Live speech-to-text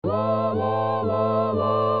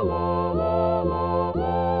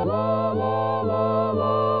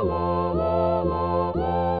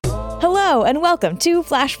and welcome to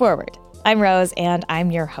Flash Forward. I'm Rose, and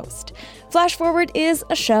I'm your host. Flash Forward is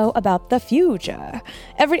a show about the future.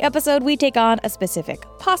 Every episode, we take on a specific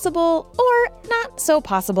possible or not so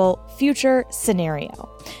possible future scenario.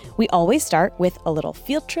 We always start with a little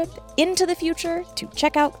field trip into the future to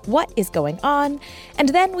check out what is going on, and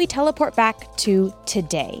then we teleport back to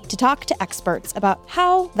today to talk to experts about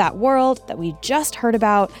how that world that we just heard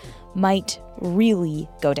about might really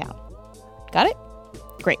go down. Got it?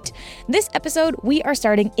 Great. This episode, we are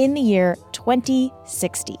starting in the year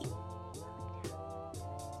 2060.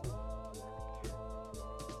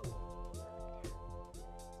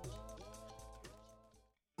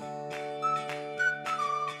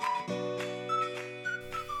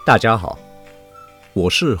大家好，我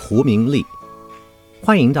是胡明利，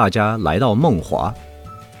欢迎大家来到梦华。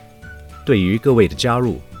对于各位的加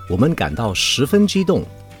入，我们感到十分激动。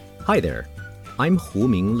Hi there, I'm Hu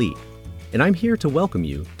Mingli, and I'm here to welcome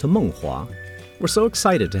you to 梦华. We're so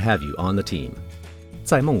excited to have you on the team.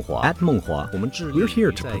 在梦华 At 梦华 we're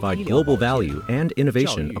here to provide global value and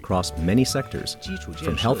innovation across many sectors,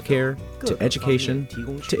 from healthcare to education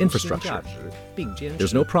to infrastructure.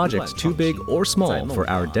 There's no project too big or small for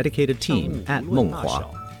our dedicated team at 梦华。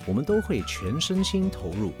我们都会全身心投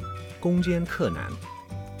入，攻坚克难。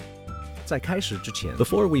在开始之前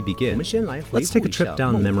Before we begin, let's take a trip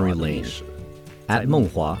down memory lane. At 梦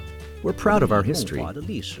华we're proud of our history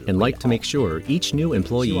and like to make sure each new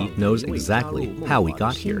employee knows exactly how we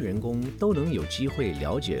got here. 员工都能有机会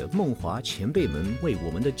了解梦华前辈们为我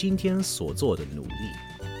们的今天所做的努力。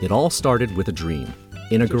It all started with a dream,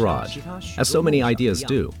 in a garage, as so many ideas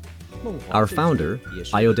do. Our founder,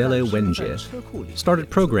 Ayodele Wenjie, started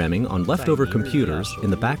programming on leftover computers in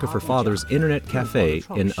the back of her father's internet cafe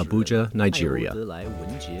in Abuja, Nigeria.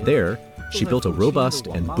 There, she built a robust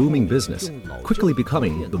and booming business, quickly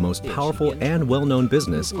becoming the most powerful and well-known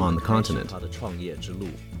business on the continent.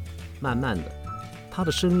 慢慢的，她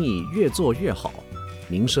的生意越做越好，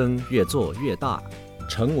名声越做越大，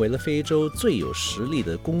成为了非洲最有实力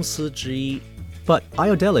的公司之一。But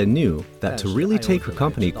Ayodele knew that to really take her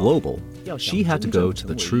company global, she had to go to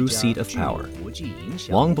the true seat of power.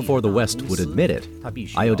 Long before the West would admit it,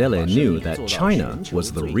 Ayodele knew that China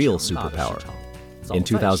was the real superpower. In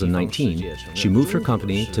 2019, she moved her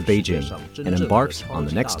company to Beijing and embarked on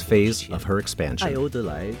the next phase of her expansion. 艾欧德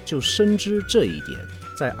莱就深知这一点，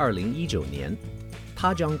在2019年，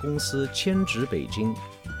她将公司迁至北京，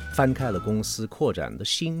翻开了公司扩展的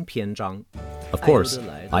新篇章。Of course,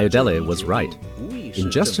 Ayodele was right. In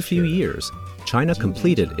just a few years, China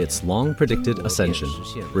completed its long-predicted ascension,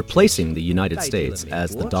 replacing the United States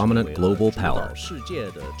as the dominant global power.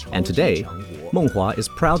 And today, 梦华 is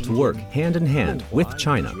proud to work hand-in-hand with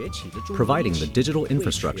China, providing the digital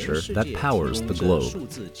infrastructure that powers the globe.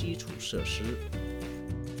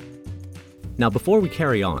 Now, before we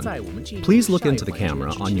carry on, please look into the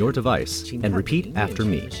camera on your device and repeat after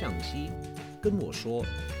me.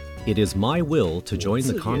 It is my will to join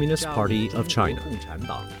the Communist Party of China.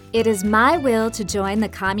 It is my will to join the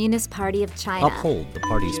Communist Party of China. Uphold the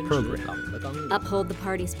party's program. Uphold the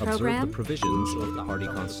party's program. Observe the provisions of the party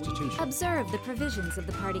constitution. Observe the provisions of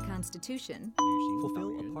the party constitution.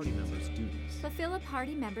 Fulfill a party member's duties. Fulfill a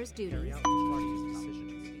party member's duties.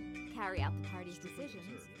 Carry out the party's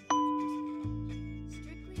decisions.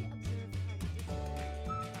 Strictly observe party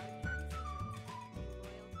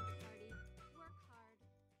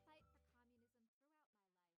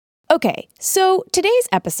Okay, so today's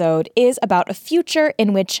episode is about a future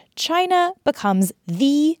in which China becomes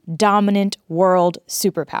the dominant world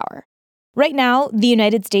superpower. Right now, the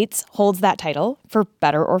United States holds that title, for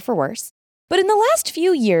better or for worse. But in the last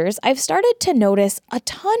few years, I've started to notice a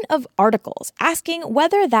ton of articles asking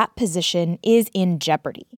whether that position is in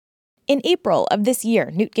jeopardy. In April of this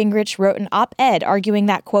year, Newt Gingrich wrote an op-ed arguing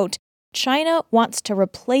that, quote, China wants to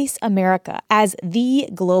replace America as the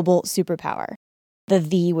global superpower.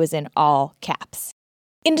 The was in all caps.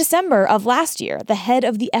 In December of last year, the head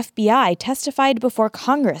of the FBI testified before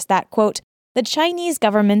Congress that, quote, the Chinese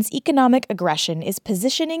government's economic aggression is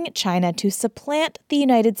positioning China to supplant the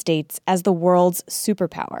United States as the world's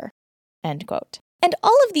superpower, end quote. And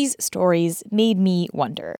all of these stories made me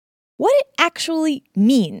wonder what it actually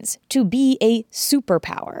means to be a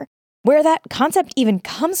superpower, where that concept even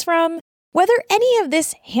comes from, whether any of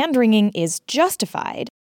this hand-wringing is justified,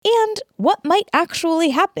 and what might actually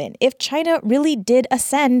happen if China really did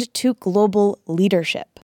ascend to global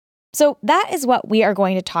leadership. So that is what we are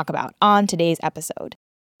going to talk about on today's episode.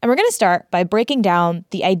 And we're going to start by breaking down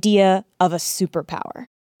the idea of a superpower.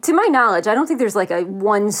 To my knowledge, I don't think there's like a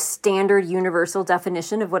one standard universal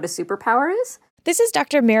definition of what a superpower is. This is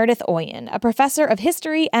Dr. Meredith Oyen, a professor of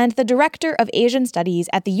history and the director of Asian Studies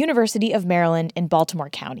at the University of Maryland in Baltimore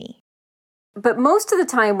County. But most of the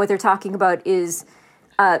time, what they're talking about is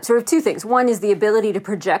sort of two things. One is the ability to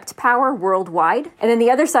project power worldwide. And then the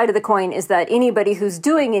other side of the coin is that anybody who's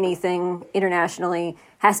doing anything internationally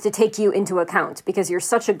has to take you into account because you're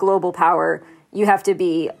such a global power. You have to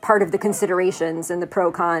be part of the considerations and the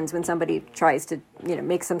pro-cons when somebody tries to,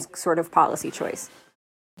 make some sort of policy choice.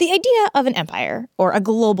 The idea of an empire, or a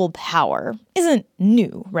global power, isn't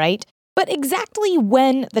new, right? But exactly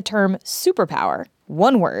when the term superpower,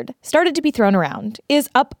 one word, started to be thrown around is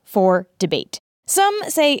up for debate. Some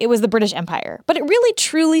say it was the British Empire, but it really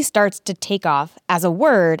truly starts to take off as a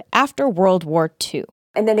word after World War II.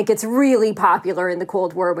 And then it gets really popular in the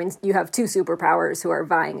Cold War when you have two superpowers who are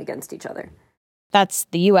vying against each other. That's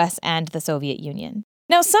the US and the Soviet Union.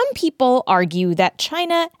 Now, some people argue that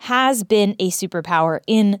China has been a superpower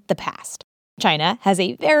in the past. China has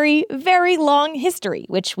a very, very long history,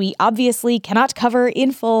 which we obviously cannot cover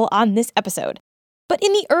in full on this episode. But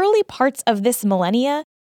in the early parts of this millennia,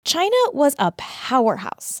 China was a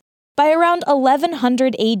powerhouse. By around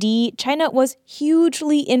 1100 AD, China was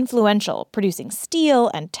hugely influential, producing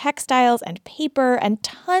steel and textiles and paper and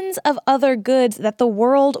tons of other goods that the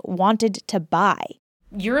world wanted to buy.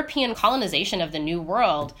 European colonization of the New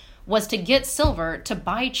World was to get silver to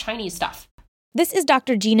buy Chinese stuff. This is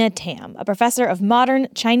Dr. Gina Tam, a professor of modern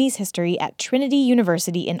Chinese history at Trinity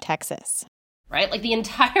University in Texas. Right? Like the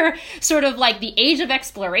entire sort of like the age of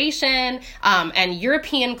exploration and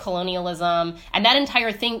European colonialism and that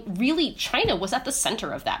entire thing, really China was at the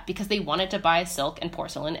center of that because they wanted to buy silk and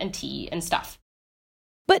porcelain and tea and stuff.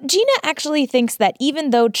 But Gina actually thinks that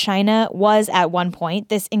even though China was at one point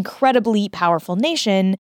this incredibly powerful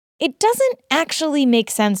nation, it doesn't actually make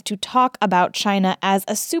sense to talk about China as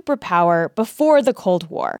a superpower before the Cold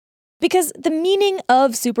War, because the meaning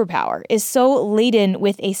of superpower is so laden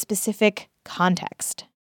with a specific context.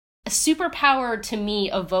 A superpower to me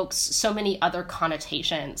evokes so many other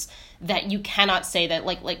connotations that you cannot say that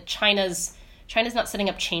like China's not setting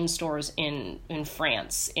up chain stores in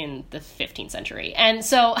France in the 15th century. And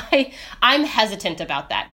so I'm hesitant about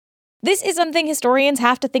that. This is something historians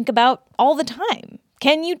have to think about all the time.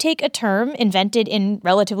 Can you take a term invented in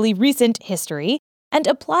relatively recent history and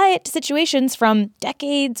apply it to situations from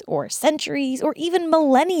decades or centuries or even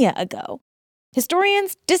millennia ago?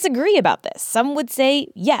 Historians disagree about this. Some would say,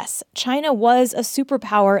 yes, China was a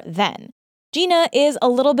superpower then. Gina is a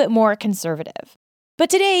little bit more conservative. But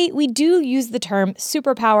today, we do use the term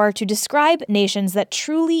superpower to describe nations that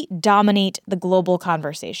truly dominate the global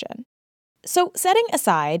conversation. So, setting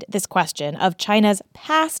aside this question of China's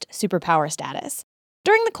past superpower status,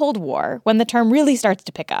 during the Cold War, when the term really starts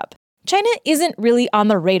to pick up, China isn't really on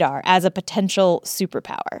the radar as a potential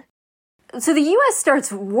superpower. So the U.S.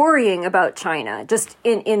 starts worrying about China, just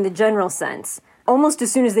in the general sense, almost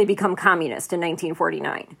as soon as they become communist in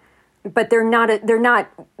 1949. But they're not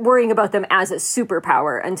worrying about them as a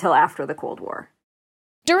superpower until after the Cold War.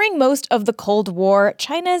 During most of the Cold War,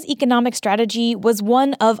 China's economic strategy was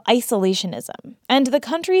one of isolationism, and the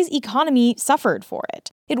country's economy suffered for it.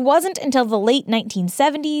 It wasn't until the late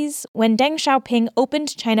 1970s, when Deng Xiaoping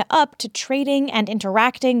opened China up to trading and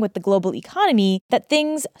interacting with the global economy, that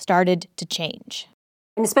things started to change.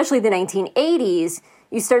 And especially the 1980s,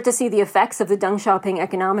 you start to see the effects of the Deng Xiaoping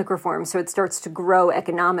economic reform, so it starts to grow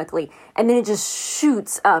economically. And then it just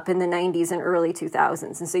shoots up in the 90s and early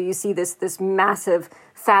 2000s. And so you see this massive,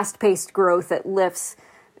 fast-paced growth that lifts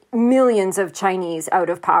millions of Chinese out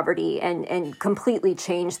of poverty and completely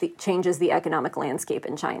changes the economic landscape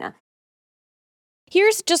in China.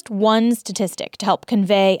 Here's just one statistic to help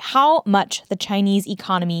convey how much the Chinese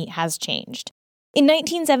economy has changed. In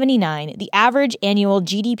 1979, the average annual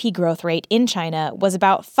GDP growth rate in China was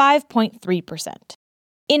about 5.3%.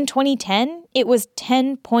 In 2010, it was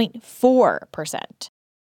 10.4%.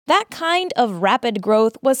 That kind of rapid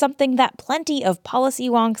growth was something that plenty of policy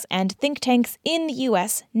wonks and think tanks in the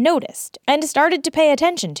US noticed and started to pay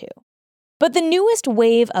attention to. But the newest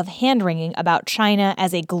wave of hand-wringing about China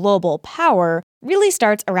as a global power really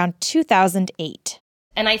starts around 2008.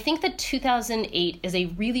 And I think that 2008 is a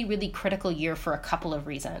really, really critical year for a couple of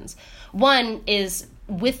reasons. One is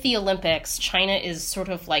with the Olympics, China is sort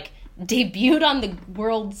of like debuted on the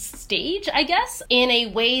world stage, I guess, in a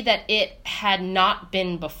way that it had not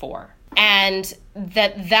been before. And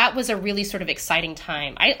that was a really sort of exciting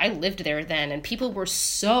time. I lived there then, and people were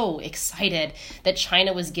so excited that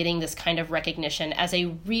China was getting this kind of recognition as a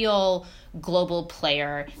real global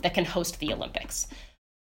player that can host the Olympics.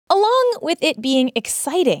 Along with it being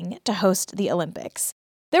exciting to host the Olympics,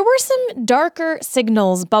 there were some darker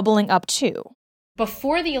signals bubbling up too.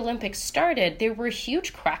 Before the Olympics started, there were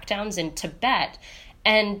huge crackdowns in Tibet,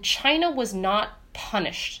 and China was not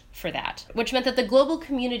punished for that, which meant that the global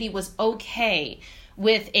community was okay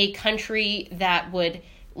with a country that would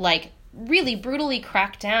really brutally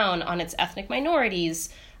crack down on its ethnic minorities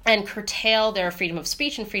and curtail their freedom of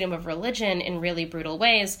speech and freedom of religion in really brutal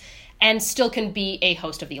ways, and still can be a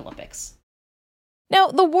host of the Olympics. Now,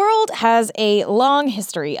 the world has a long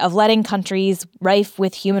history of letting countries rife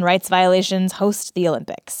with human rights violations host the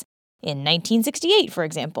Olympics. In 1968, for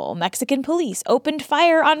example, Mexican police opened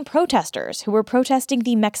fire on protesters who were protesting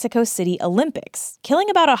the Mexico City Olympics, killing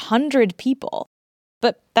about 100 people.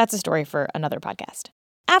 But that's a story for another podcast.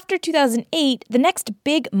 After 2008, the next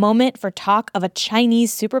big moment for talk of a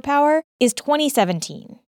Chinese superpower is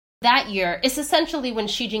 2017. That year is essentially when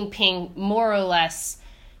Xi Jinping more or less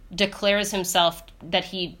declares himself that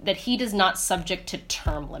he does not subject to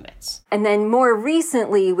term limits. And then more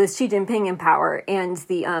recently, with Xi Jinping in power and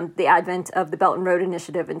the advent of the Belt and Road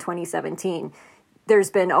Initiative in 2017,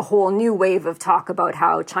 there's been a whole new wave of talk about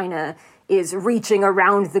how China is reaching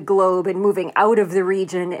around the globe and moving out of the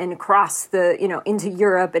region and across into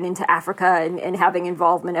Europe and into Africa and having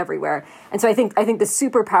involvement everywhere. And so I think the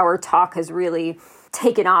superpower talk has really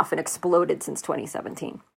taken off and exploded since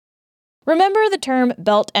 2017. Remember the term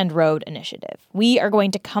Belt and Road Initiative. We are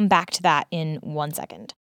going to come back to that in 1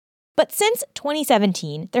 second. But since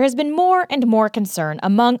 2017, there has been more and more concern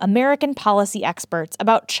among American policy experts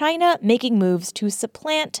about China making moves to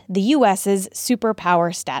supplant the U.S.'s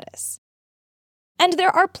superpower status. And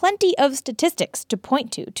there are plenty of statistics to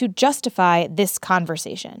point to justify this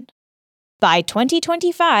conversation. By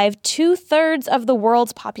 2025, 2/3 of the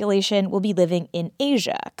world's population will be living in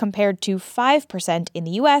Asia, compared to 5% in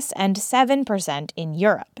the US and 7% in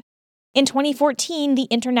Europe. In 2014, the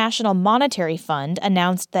International Monetary Fund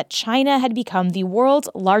announced that China had become the world's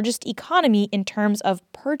largest economy in terms of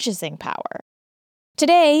purchasing power.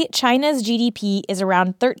 Today, China's GDP is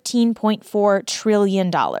around $13.4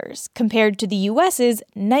 trillion, compared to the US's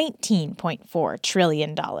 $19.4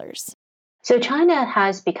 trillion. So China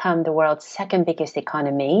has become the world's second biggest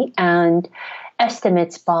economy, and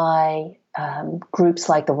estimates by groups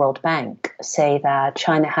like the World Bank say that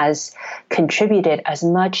China has contributed as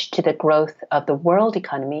much to the growth of the world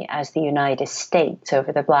economy as the United States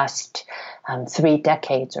over the last 3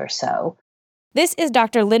 decades or so. This is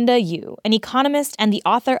Dr. Linda Yu, an economist and the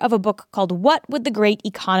author of a book called What Would the Great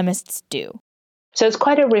Economists Do? So it's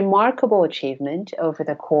quite a remarkable achievement over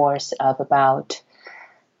the course of about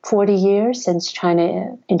 40 years since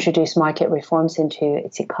China introduced market reforms into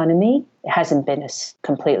its economy. It hasn't been a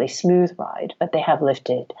completely smooth ride, but they have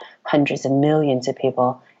lifted hundreds of millions of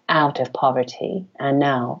people out of poverty. And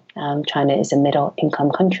now China is a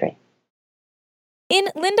middle-income country. In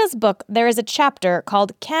Linda's book, there is a chapter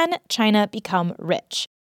called Can China Become Rich?,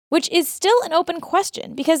 which is still an open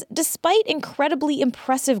question because despite incredibly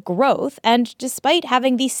impressive growth and despite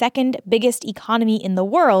having the second biggest economy in the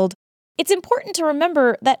world, it's important to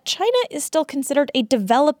remember that China is still considered a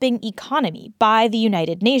developing economy by the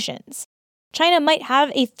United Nations. China might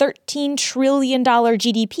have a $13 trillion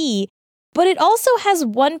GDP, but it also has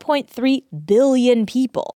 1.3 billion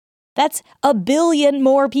people. That's 1 billion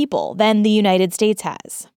more people than the United States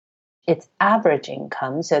has. Its average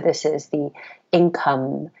income, so this is the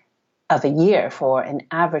income of a year for an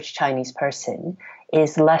average Chinese person,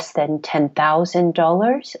 is less than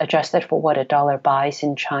 $10,000, adjusted for what a dollar buys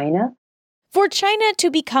in China. For China to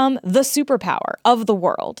become the superpower of the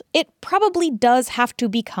world, it probably does have to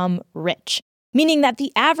become rich, meaning that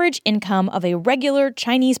the average income of a regular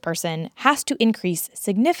Chinese person has to increase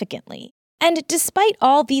significantly. And despite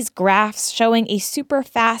all these graphs showing a super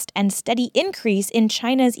fast and steady increase in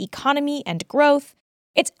China's economy and growth,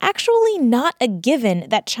 it's actually not a given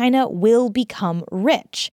that China will become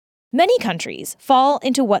rich. Many countries fall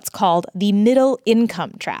into what's called the middle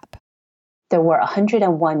income trap. There were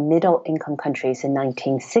 101 middle-income countries in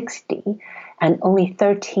 1960, and only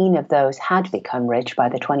 13 of those had become rich by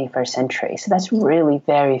the 21st century. So that's really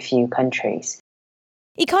very few countries.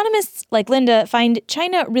 Economists like Linda find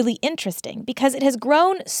China really interesting because it has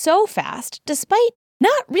grown so fast despite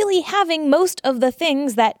not really having most of the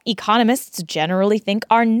things that economists generally think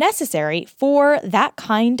are necessary for that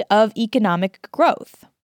kind of economic growth.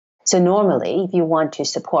 So normally, if you want to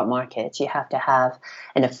support markets, you have to have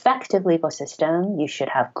an effective legal system. You should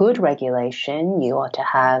have good regulation. You ought to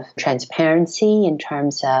have transparency in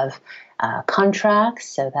terms of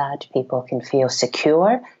contracts so that people can feel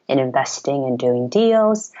secure in investing and doing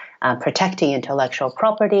deals, protecting intellectual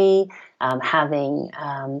property, having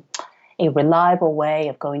a reliable way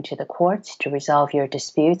of going to the courts to resolve your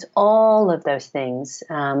disputes. All of those things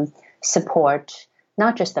support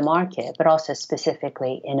not just the market, but also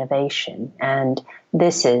specifically innovation. And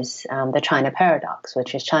this is the China paradox,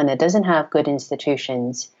 which is China doesn't have good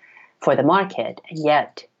institutions for the market, and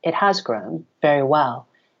yet it has grown very well.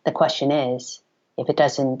 The question is, if it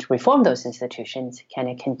doesn't reform those institutions, can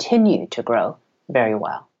it continue to grow very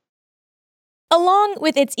well? Along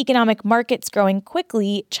with its economic markets growing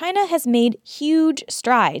quickly, China has made huge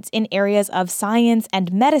strides in areas of science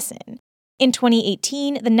and medicine. In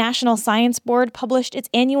 2018, the National Science Board published its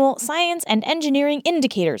annual Science and Engineering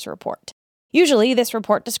Indicators Report. Usually, this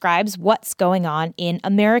report describes what's going on in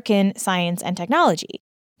American science and technology.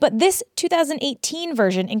 But this 2018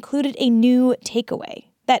 version included a new takeaway,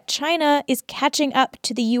 that China is catching up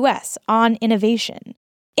to the US on innovation.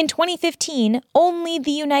 In 2015, only the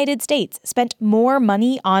United States spent more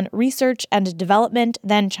money on research and development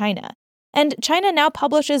than China. And China now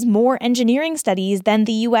publishes more engineering studies than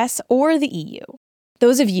the US or the EU.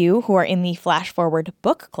 Those of you who are in the Flash Forward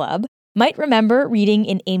book club might remember reading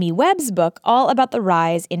in Amy Webb's book all about the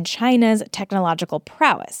rise in China's technological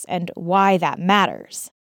prowess and why that matters.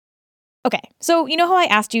 Okay, so you know how I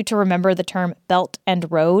asked you to remember the term Belt and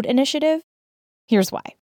Road Initiative? Here's why.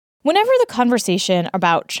 Whenever the conversation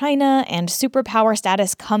about China and superpower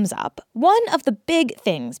status comes up, one of the big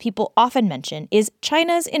things people often mention is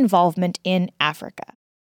China's involvement in Africa.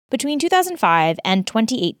 Between 2005 and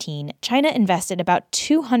 2018, China invested about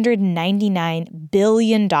 $299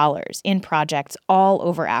 billion in projects all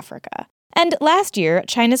over Africa. And last year,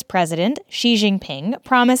 China's president, Xi Jinping,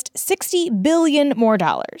 promised $60 billion more.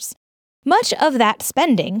 Much of that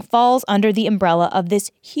spending falls under the umbrella of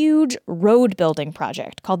this huge road-building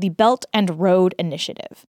project called the Belt and Road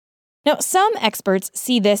Initiative. Now, some experts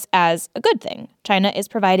see this as a good thing. China is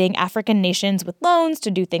providing African nations with loans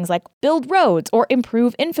to do things like build roads or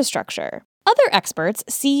improve infrastructure. Other experts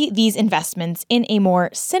see these investments in a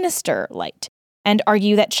more sinister light and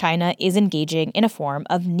argue that China is engaging in a form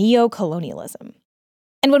of neo-colonialism.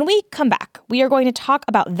 And when we come back, we are going to talk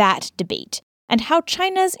about that debate and how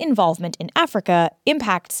China's involvement in Africa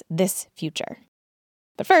impacts this future.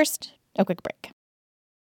 But first, a quick break.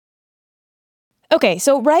 Okay,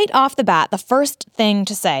 so right off the bat, the first thing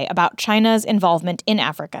to say about China's involvement in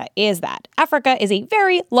Africa is that Africa is a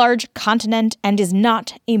very large continent and is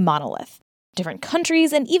not a monolith. Different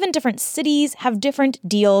countries and even different cities have different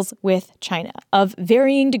deals with China of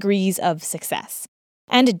varying degrees of success.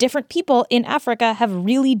 And different people in Africa have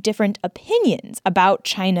really different opinions about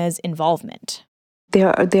China's involvement.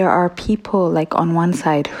 There are people, like on one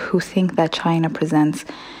side, who think that China presents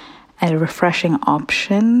a refreshing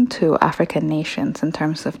option to African nations in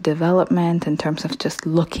terms of development, in terms of just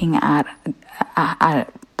looking at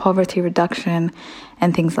poverty reduction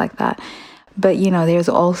and things like that. But, there's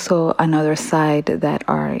also another side that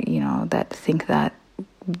are, that think that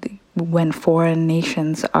when foreign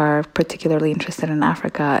nations are particularly interested in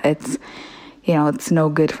Africa, it's no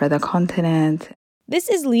good for the continent. This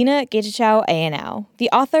is Lina Getachew-Ayanau, the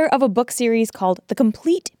author of a book series called The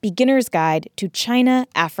Complete Beginner's Guide to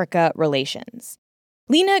China-Africa Relations.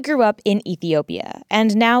 Lina grew up in Ethiopia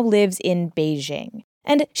and now lives in Beijing.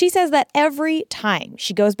 And she says that every time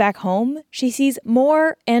she goes back home, she sees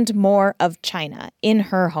more and more of China in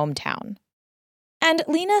her hometown. And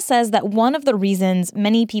Lina says that one of the reasons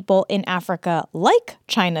many people in Africa like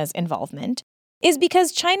China's involvement is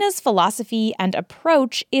because China's philosophy and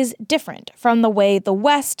approach is different from the way the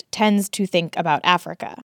West tends to think about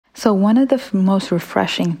Africa. So one of the most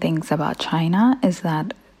refreshing things about China is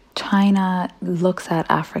that China looks at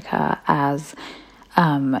Africa as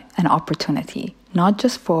an opportunity, not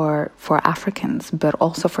just for Africans, but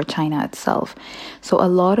also for China itself. So a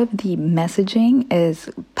lot of the messaging is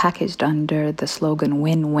packaged under the slogan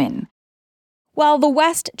win-win. While the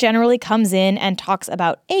West generally comes in and talks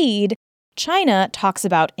about aid, China talks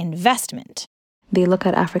about investment. They look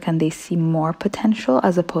at Africa and they see more potential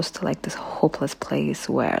as opposed to this hopeless place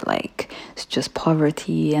where it's just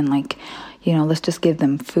poverty and let's just give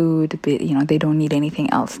them food, but they don't need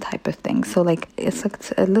anything else type of thing. So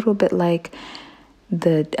it's a little bit like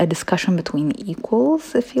a discussion between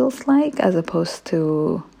equals, it feels like, as opposed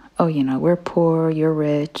to, we're poor, you're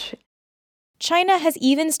rich. China has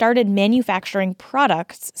even started manufacturing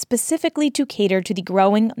products specifically to cater to the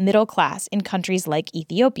growing middle class in countries like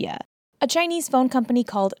Ethiopia. A Chinese phone company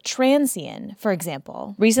called Transsion, for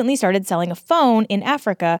example, recently started selling a phone in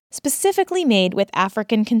Africa specifically made with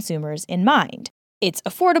African consumers in mind. It's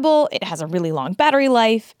affordable, it has a really long battery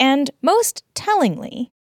life, and most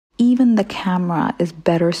tellingly, even the camera is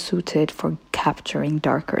better suited for capturing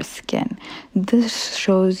darker skin. This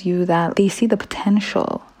shows you that they see the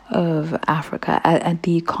potential of Africa and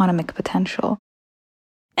the economic potential.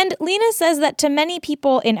 And Lena says that to many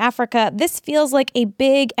people in Africa, this feels like a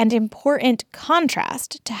big and important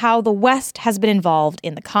contrast to how the West has been involved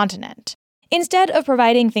in the continent. Instead of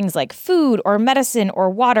providing things like food or medicine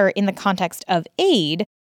or water in the context of aid,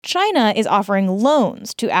 China is offering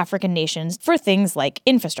loans to African nations for things like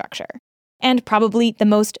infrastructure. And probably the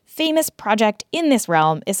most famous project in this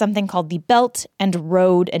realm is something called the Belt and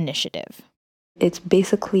Road Initiative. It's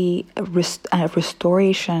basically a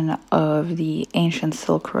restoration of the ancient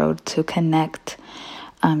Silk Road to connect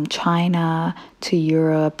China to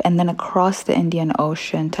Europe and then across the Indian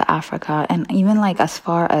Ocean to Africa. And even as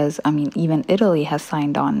far as, even Italy has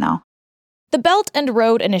signed on now. The Belt and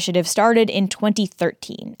Road Initiative started in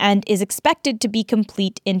 2013 and is expected to be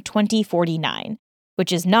complete in 2049,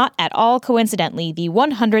 which is not at all coincidentally the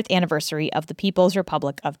 100th anniversary of the People's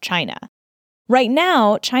Republic of China. Right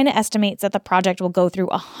now, China estimates that the project will go through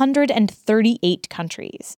 138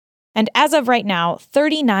 countries. And as of right now,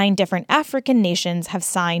 39 different African nations have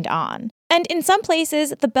signed on. And in some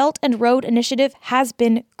places, the Belt and Road Initiative has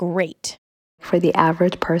been great. For the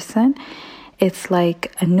average person, it's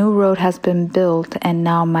like a new road has been built and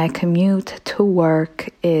now my commute to work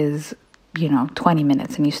is, 20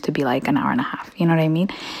 minutes and used to be like an hour and a half. You know what I mean?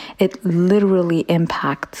 It literally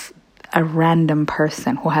impacts a random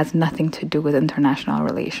person who has nothing to do with international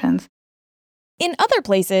relations. In other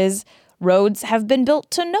places, roads have been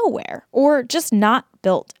built to nowhere or just not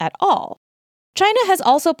built at all. China has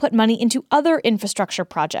also put money into other infrastructure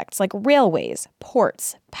projects like railways,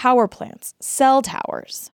 ports, power plants, cell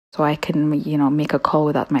towers. So I can, make a call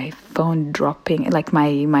without my phone dropping, like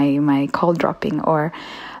my call dropping, or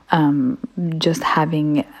just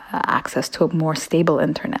having access to a more stable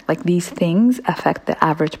internet. Like these things affect the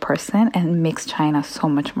average person and makes China so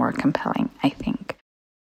much more compelling, I think.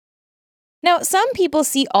 Now, some people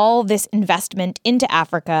see all this investment into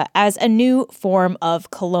Africa as a new form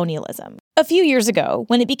of colonialism. A few years ago,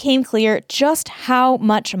 when it became clear just how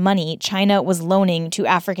much money China was loaning to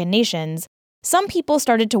African nations, some people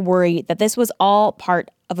started to worry that this was all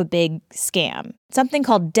part of a big scam, something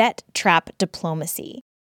called debt trap diplomacy.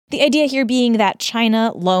 The idea here being that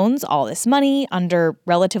China loans all this money under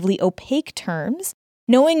relatively opaque terms,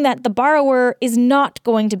 knowing that the borrower is not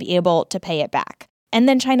going to be able to pay it back. And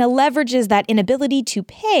then China leverages that inability to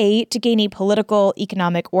pay to gain a political,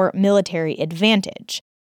 economic, or military advantage.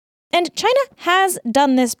 And China has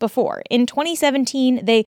done this before. In 2017,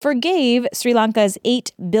 they forgave Sri Lanka's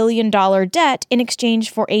 $8 billion debt in exchange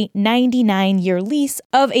for a 99-year lease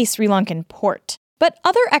of a Sri Lankan port. But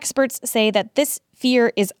other experts say that this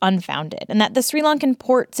fear is unfounded and that the Sri Lankan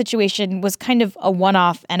port situation was kind of a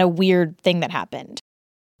one-off and a weird thing that happened.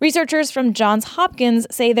 Researchers from Johns Hopkins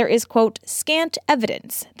say there is, quote, scant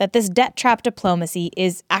evidence that this debt trap diplomacy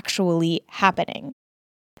is actually happening.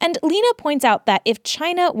 And Lena points out that if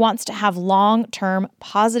China wants to have long-term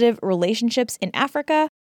positive relationships in Africa,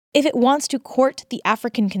 if it wants to court the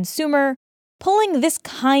African consumer, pulling this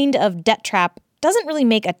kind of debt trap doesn't really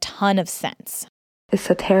make a ton of sense. It's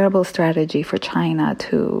a terrible strategy for China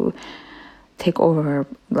to take over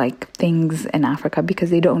things in Africa because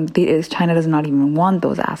China does not even want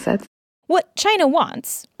those assets. What China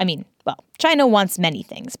wants, China wants many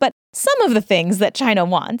things, but some of the things that China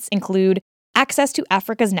wants include access to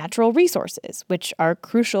Africa's natural resources, which are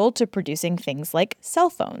crucial to producing things like cell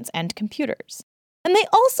phones and computers. And they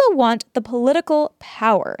also want the political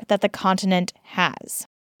power that the continent has.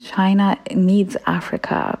 China needs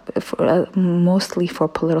Africa mostly for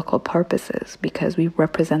political purposes because we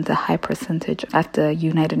represent a high percentage at the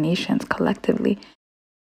United Nations collectively.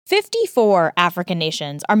 54 African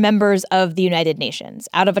nations are members of the United Nations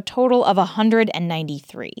out of a total of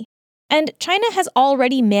 193. And China has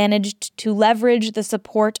already managed to leverage the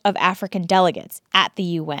support of African delegates at the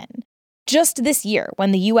UN. Just this year,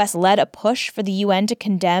 when the U.S. led a push for the UN to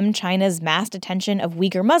condemn China's mass detention of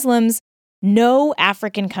Uyghur Muslims, no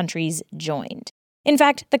African countries joined. In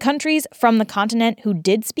fact, the countries from the continent who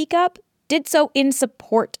did speak up did so in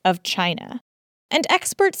support of China. And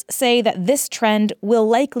experts say that this trend will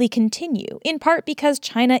likely continue, in part because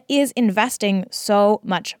China is investing so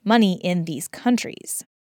much money in these countries.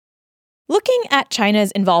 Looking at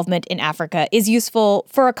China's involvement in Africa is useful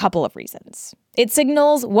for a couple of reasons. It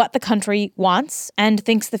signals what the country wants and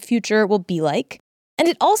thinks the future will be like. And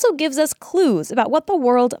it also gives us clues about what the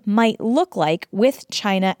world might look like with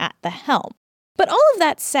China at the helm. But all of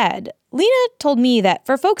that said, Lena told me that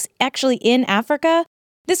for folks actually in Africa,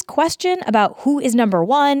 this question about who is number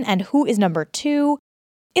one and who is number two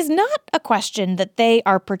is not a question that they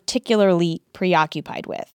are particularly preoccupied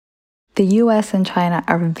with. The U.S. and China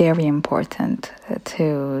are very important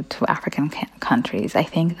to African countries. I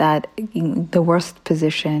think that the worst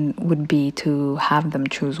position would be to have them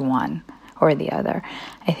choose one or the other.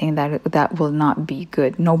 I think that will not be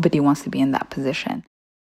good. Nobody wants to be in that position.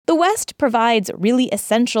 The West provides really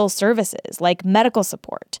essential services like medical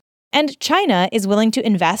support, and China is willing to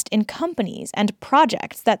invest in companies and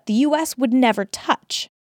projects that the U.S. would never touch.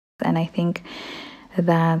 And I think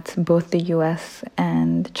that both the U.S.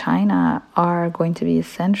 and China are going to be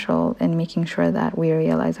essential in making sure that we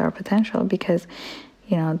realize our potential because,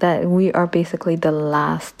 that we are basically the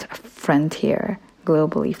last frontier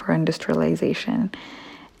globally for industrialization.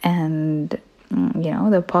 And,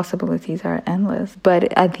 the possibilities are endless.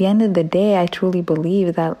 But at the end of the day, I truly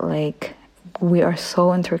believe that, we are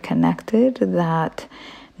so interconnected that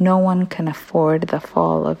no one can afford the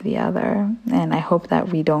fall of the other. And I hope that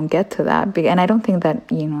we don't get to that. And I don't think that,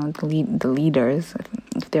 the leaders,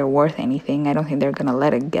 if they're worth anything, I don't think they're going to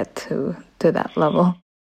let it get to that level.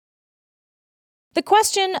 The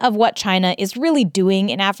question of what China is really doing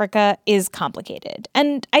in Africa is complicated.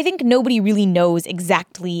 And I think nobody really knows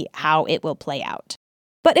exactly how it will play out.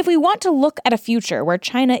 But if we want to look at a future where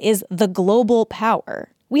China is the global power,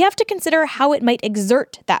 we have to consider how it might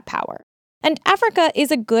exert that power. And Africa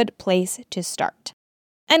is a good place to start.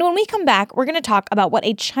 And when we come back, we're going to talk about what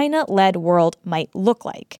a China-led world might look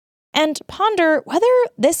like and ponder whether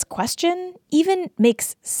this question even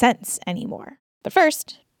makes sense anymore. But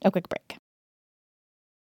first, a quick break.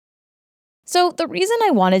 So the reason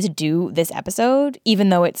I wanted to do this episode, even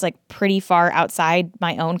though it's pretty far outside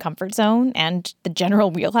my own comfort zone and the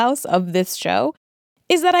general wheelhouse of this show,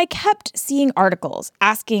 is that I kept seeing articles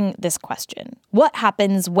asking this question. What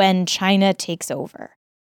happens when China takes over?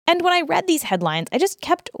 And when I read these headlines, I just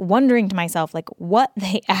kept wondering to myself, what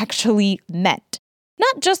they actually meant.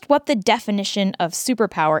 Not just what the definition of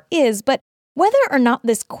superpower is, but whether or not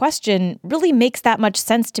this question really makes that much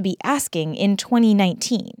sense to be asking in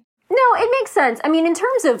 2019. No, it makes sense. I mean, in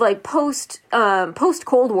terms of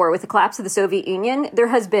post-Cold War with the collapse of the Soviet Union, there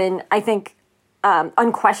has been, I think,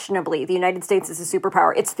 unquestionably, the United States is a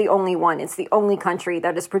superpower. It's the only one. It's the only country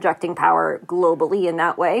that is projecting power globally in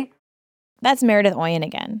that way. That's Meredith Oyen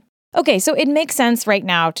again. Okay, so it makes sense right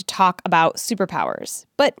now to talk about superpowers.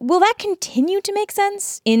 But will that continue to make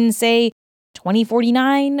sense in, say,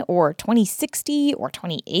 2049 or 2060 or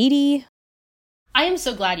 2080? I am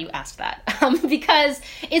so glad you asked that because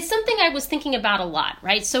it's something I was thinking about a lot,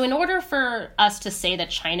 right? So in order for us to say that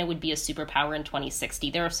China would be a superpower in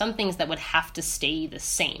 2060, there are some things that would have to stay the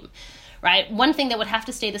same, right? One thing that would have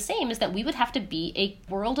to stay the same is that we would have to be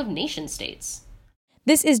a world of nation states.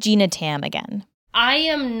 This is Gina Tam again. I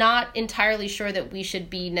am not entirely sure that we should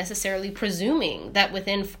be necessarily presuming that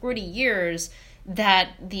within 40 years that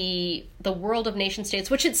the world of nation states,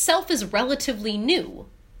 which itself is relatively new,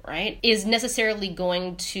 right, is necessarily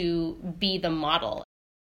going to be the model.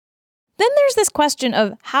 Then there's this question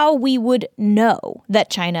of how we would know that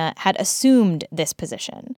China had assumed this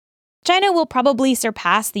position. China will probably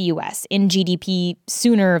surpass the US in GDP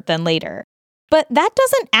sooner than later. But that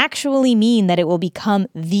doesn't actually mean that it will become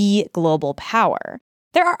the global power.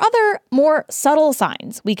 There are other, more subtle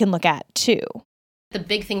signs we can look at, too. The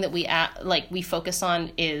big thing that we focus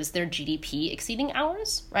on is their GDP exceeding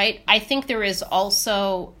ours, right? I think there is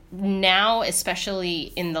also now,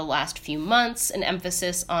 especially in the last few months, an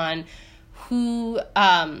emphasis on who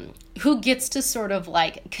gets to sort of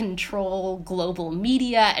control global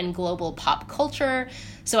media and global pop culture.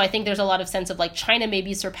 So I think there's a lot of sense of China may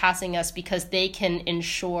be surpassing us because they can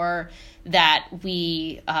ensure that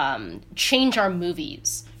we change our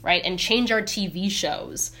movies, right? And change our TV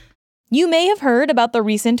shows. You may have heard about the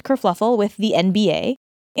recent kerfluffle with the NBA.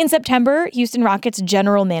 In September, Houston Rockets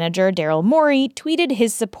general manager Daryl Morey tweeted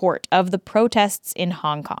his support of the protests in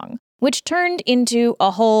Hong Kong, which turned into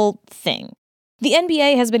a whole thing. The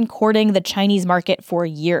NBA has been courting the Chinese market for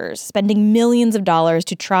years, spending millions of dollars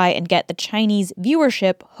to try and get the Chinese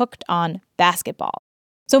viewership hooked on basketball.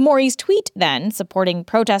 So Morey's tweet then, supporting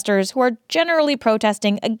protesters who are generally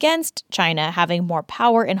protesting against China having more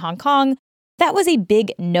power in Hong Kong, that was a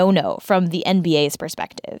big no-no from the NBA's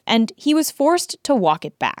perspective, and he was forced to walk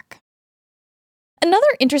it back. Another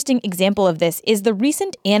interesting example of this is the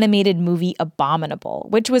recent animated movie Abominable,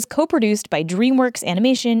 which was co-produced by DreamWorks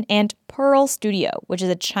Animation and Pearl Studio, which is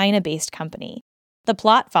a China-based company. The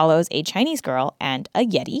plot follows a Chinese girl and a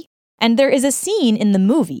Yeti, and there is a scene in the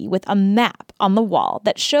movie with a map on the wall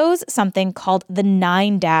that shows something called the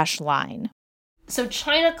 9-dash line. So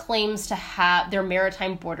China claims to have their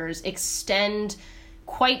maritime borders extend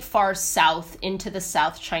quite far south into the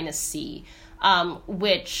South China Sea,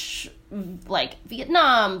 which, like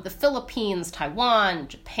Vietnam, the Philippines, Taiwan,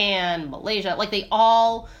 Japan, Malaysia, like they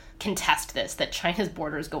all contest this, that China's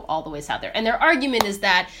borders go all the way south there. And their argument is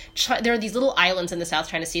that there are these little islands in the South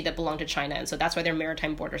China Sea that belong to China, and so that's why their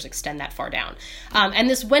maritime borders extend that far down. And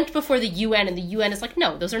this went before the UN, and the UN is like,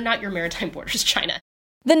 no, those are not your maritime borders, China.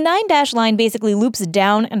 The 9-dash line basically loops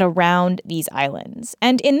down and around these islands.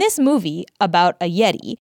 And in this movie about a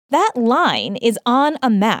Yeti, that line is on a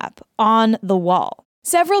map on the wall.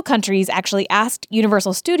 Several countries actually asked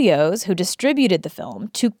Universal Studios, who distributed the film,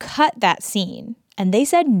 to cut that scene, and they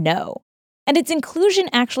said no. And its inclusion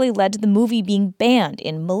actually led to the movie being banned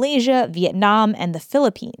in Malaysia, Vietnam, and the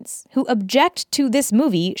Philippines, who object to this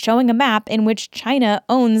movie showing a map in which China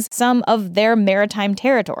owns some of their maritime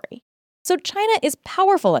territory. So China is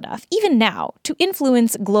powerful enough, even now, to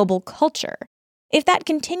influence global culture. If that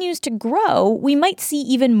continues to grow, we might see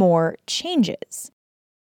even more changes.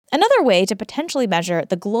 Another way to potentially measure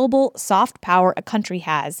the global soft power a country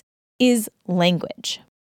has is language.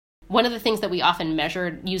 One of the things that we often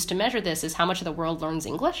use to measure this is how much of the world learns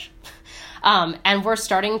English. And we're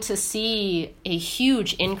starting to see a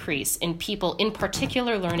huge increase in people, in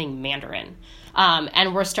particular, learning Mandarin.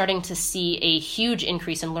 And we're starting to see a huge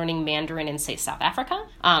increase in learning Mandarin in, say, South Africa.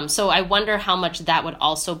 So I wonder how much that would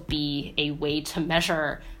also be a way to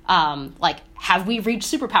measure, have we reached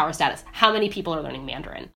superpower status? How many people are learning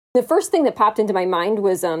Mandarin? The first thing that popped into my mind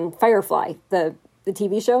was Firefly, the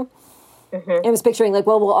TV show. Mm-hmm. I was picturing,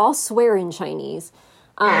 we'll all swear in Chinese,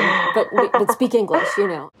 but speak English, you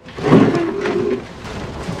know.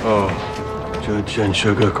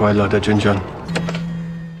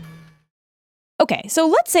 Okay, so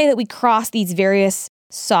let's say that we cross these various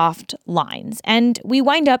soft lines and we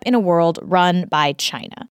wind up in a world run by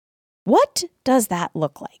China. What does that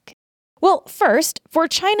look like? Well, first, for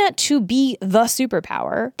China to be the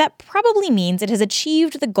superpower, that probably means it has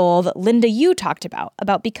achieved the goal that Linda Yu talked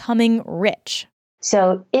about becoming rich.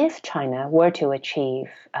 So if China were to achieve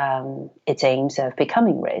its aims of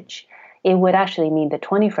becoming rich, it would actually mean the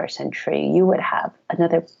 21st century, you would have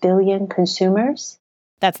another billion consumers.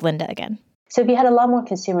 That's Linda again. So if you had a lot more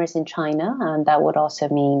consumers in China, that would also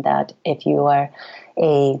mean that if you are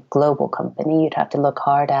a global company, you'd have to look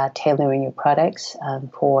hard at tailoring your products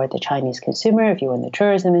for the Chinese consumer. If you were in the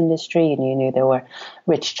tourism industry and you knew there were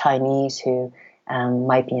rich Chinese who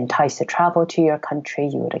might be enticed to travel to your country,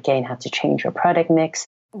 you would again have to change your product mix.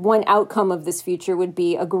 One outcome of this future would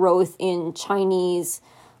be a growth in Chinese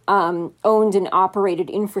owned and operated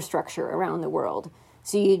infrastructure around the world.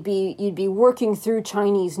 So you'd be working through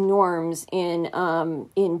Chinese norms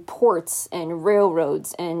in ports and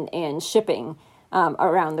railroads and shipping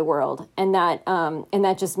around the world, and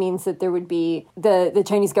that just means that there would be the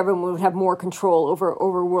Chinese government would have more control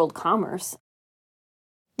over world commerce.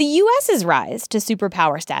 The U.S.'s rise to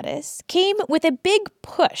superpower status came with a big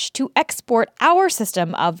push to export our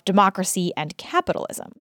system of democracy and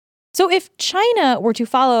capitalism. So if China were to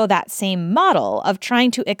follow that same model of trying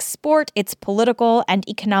to export its political and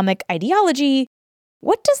economic ideology,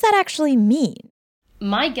 what does that actually mean?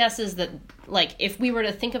 My guess is that, if we were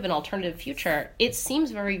to think of an alternative future, it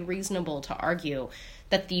seems very reasonable to argue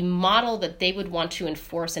that the model that they would want to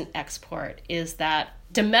enforce and export is that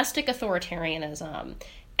domestic authoritarianism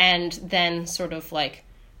and then sort of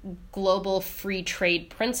global free trade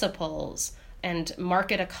principles and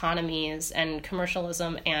market economies and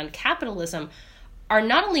commercialism and capitalism are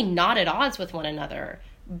not only not at odds with one another,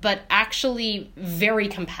 but actually very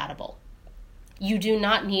compatible. You do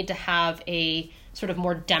not need to have a sort of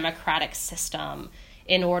more democratic system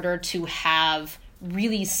in order to have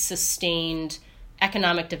really sustained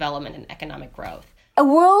economic development and economic growth. A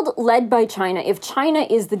world led by China, if China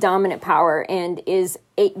is the dominant power and is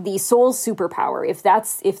the sole superpower, if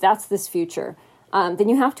that's this future, then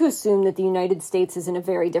you have to assume that the United States is in a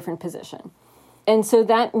very different position. And so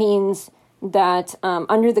that means that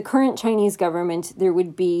under the current Chinese government, there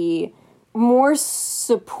would be more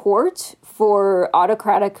support for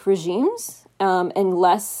autocratic regimes and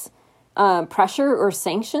less pressure or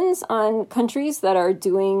sanctions on countries that are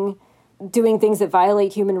doing things that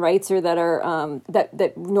violate human rights or that are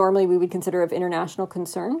that normally we would consider of international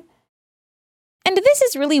concern. And this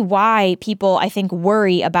is really why people, I think,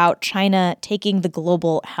 worry about China taking the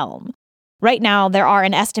global helm. Right now, there are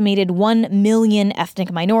an estimated 1 million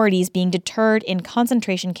ethnic minorities being deterred in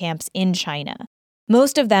concentration camps in China.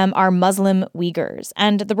 Most of them are Muslim Uyghurs,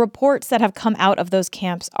 and the reports that have come out of those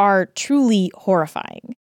camps are truly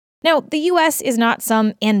horrifying. Now, the U.S. is not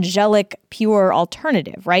some angelic, pure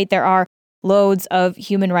alternative, right? There are loads of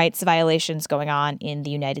human rights violations going on in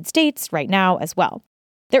the United States right now as well.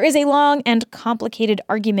 There is a long and complicated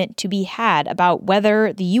argument to be had about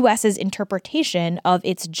whether the U.S.'s interpretation of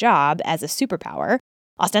its job as a superpower,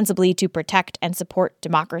 ostensibly to protect and support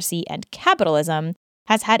democracy and capitalism,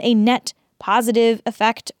 has had a net positive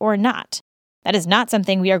effect or not. That is not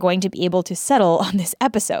something we are going to be able to settle on this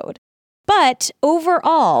episode. But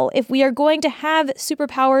overall, if we are going to have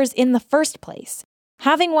superpowers in the first place,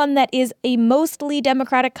 having one that is a mostly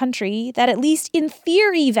democratic country that at least in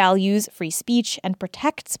theory values free speech and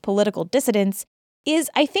protects political dissidents is,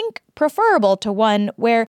 I think, preferable to one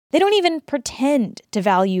where they don't even pretend to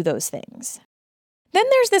value those things. Then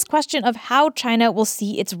there's this question of how China will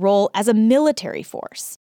see its role as a military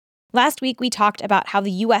force. Last week, we talked about how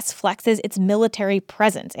the U.S. flexes its military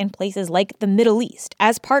presence in places like the Middle East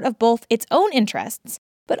as part of both its own interests,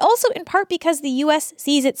 but also in part because the U.S.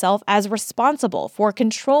 sees itself as responsible for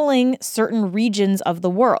controlling certain regions of the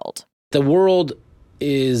world. The world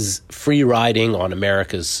is free riding on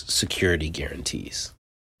America's security guarantees.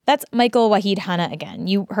 That's Michael Waheed Hanna again.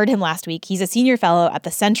 You heard him last week. He's a senior fellow at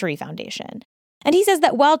the Century Foundation. And he says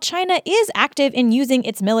that while China is active in using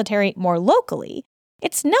its military more locally,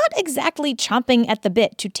 it's not exactly chomping at the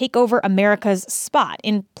bit to take over America's spot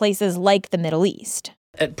in places like the Middle East.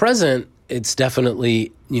 At present, it's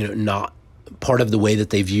definitely, not part of the way that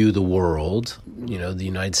they view the world. The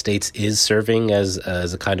United States is serving as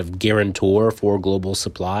a kind of guarantor for global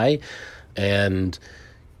supply, and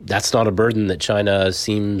that's not a burden that China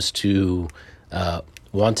seems to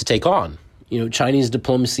want to take on. Chinese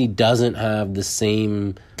diplomacy doesn't have the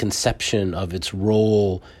same conception of its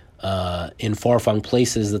role in far-flung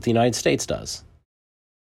places that the United States does.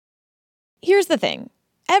 Here's the thing.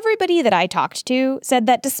 Everybody that I talked to said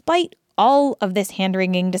that despite all of this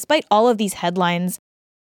hand-wringing, despite all of these headlines,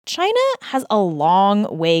 China has a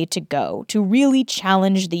long way to go to really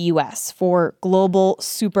challenge the U.S. for global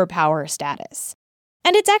superpower status.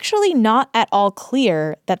 And it's actually not at all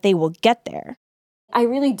clear that they will get there. I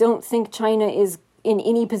really don't think China is in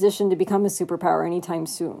any position to become a superpower anytime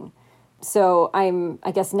soon. So I'm,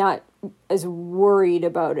 I guess, not as worried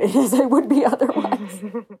about it as I would be otherwise.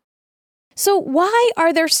 So why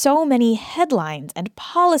are there so many headlines and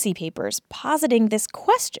policy papers positing this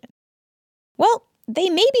question? Well, they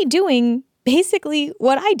may be doing basically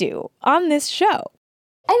what I do on this show.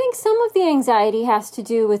 I think some of the anxiety has to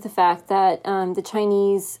do with the fact that the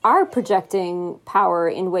Chinese are projecting power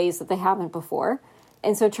in ways that they haven't before.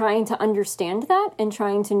 And so trying to understand that and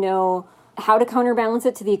trying to know how to counterbalance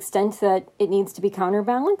it to the extent that it needs to be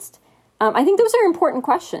counterbalanced. I think those are important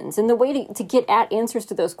questions. And the way to get at answers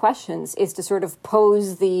to those questions is to sort of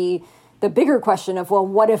pose the bigger question of, well,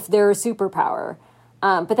 what if they're a superpower?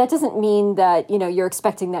 But that doesn't mean that, you're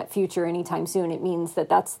expecting that future anytime soon. It means that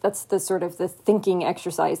that's the sort of the thinking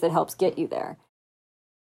exercise that helps get you there.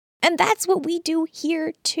 And that's what we do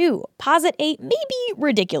here, too. Posit a maybe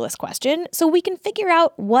ridiculous question so we can figure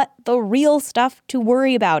out what the real stuff to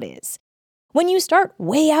worry about is. When you start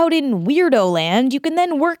way out in weirdo land, you can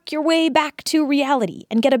then work your way back to reality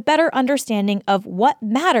and get a better understanding of what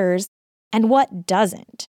matters and what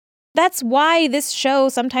doesn't. That's why this show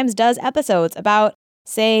sometimes does episodes about,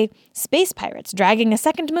 say, space pirates dragging a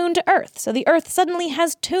second moon to Earth, so the Earth suddenly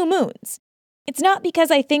has 2 moons. It's not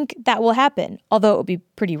because I think that will happen, although it would be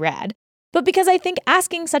pretty rad, but because I think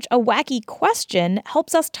asking such a wacky question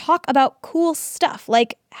helps us talk about cool stuff,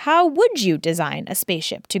 like how would you design a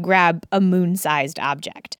spaceship to grab a moon-sized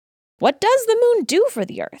object? What does the moon do for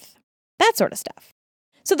the Earth? That sort of stuff.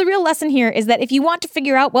 So the real lesson here is that if you want to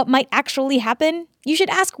figure out what might actually happen, you should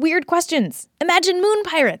ask weird questions. Imagine moon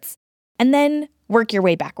pirates. And then work your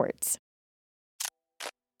way backwards.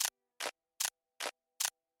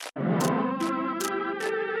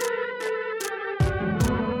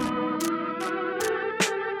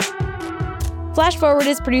 Flash Forward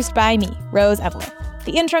is produced by me, Rose Evelyn.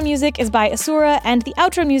 The intro music is by Asura, and the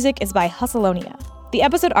outro music is by Hustleonia. The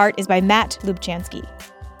episode art is by Matt Lubchansky.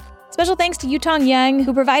 Special thanks to Yutong Yang,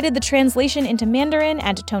 who provided the translation into Mandarin,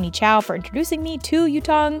 and to Tony Chow for introducing me to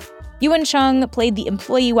Yutong. Yuan Chung played the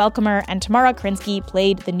employee welcomer, and Tamara Krinsky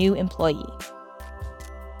played the new employee.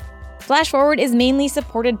 Flash Forward is mainly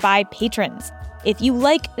supported by patrons. If you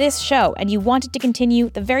like this show and you want it to continue,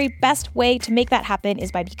 the very best way to make that happen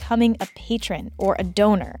is by becoming a patron or a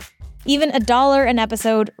donor. Even $1 an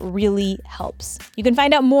episode really helps. You can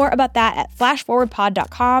find out more about that at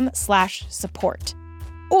flashforwardpod.com/support.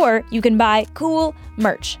 Or you can buy cool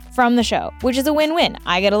merch from the show, which is a win-win.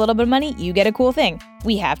 I get a little bit of money, you get a cool thing.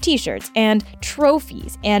 We have t-shirts and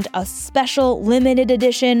trophies and a special limited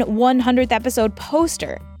edition 100th episode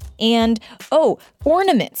poster. And,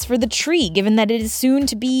 ornaments for the tree, given that it is soon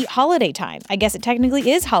to be holiday time. I guess it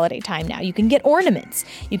technically is holiday time now. You can get ornaments.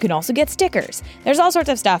 You can also get stickers. There's all sorts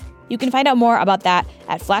of stuff. You can find out more about that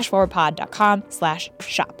at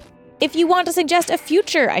flashforwardpod.com/shop. If you want to suggest a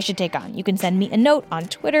future I should take on, you can send me a note on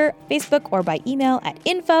Twitter, Facebook, or by email at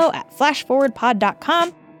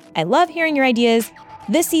info@flashforwardpod.com. I love hearing your ideas.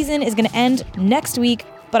 This season is going to end next week,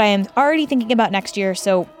 but I am already thinking about next year,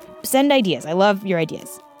 so send ideas. I love your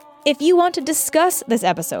ideas. If you want to discuss this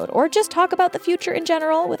episode or just talk about the future in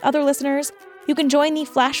general with other listeners, you can join the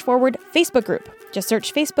Flash Forward Facebook group. Just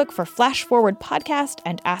search Facebook for Flash Forward Podcast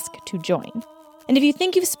and ask to join. And if you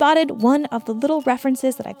think you've spotted one of the little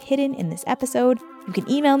references that I've hidden in this episode, you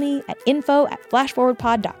can email me at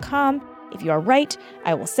info@flashforwardpod.com. If you are right,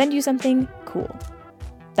 I will send you something cool.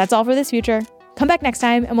 That's all for this future. Come back next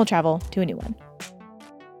time and we'll travel to a new one.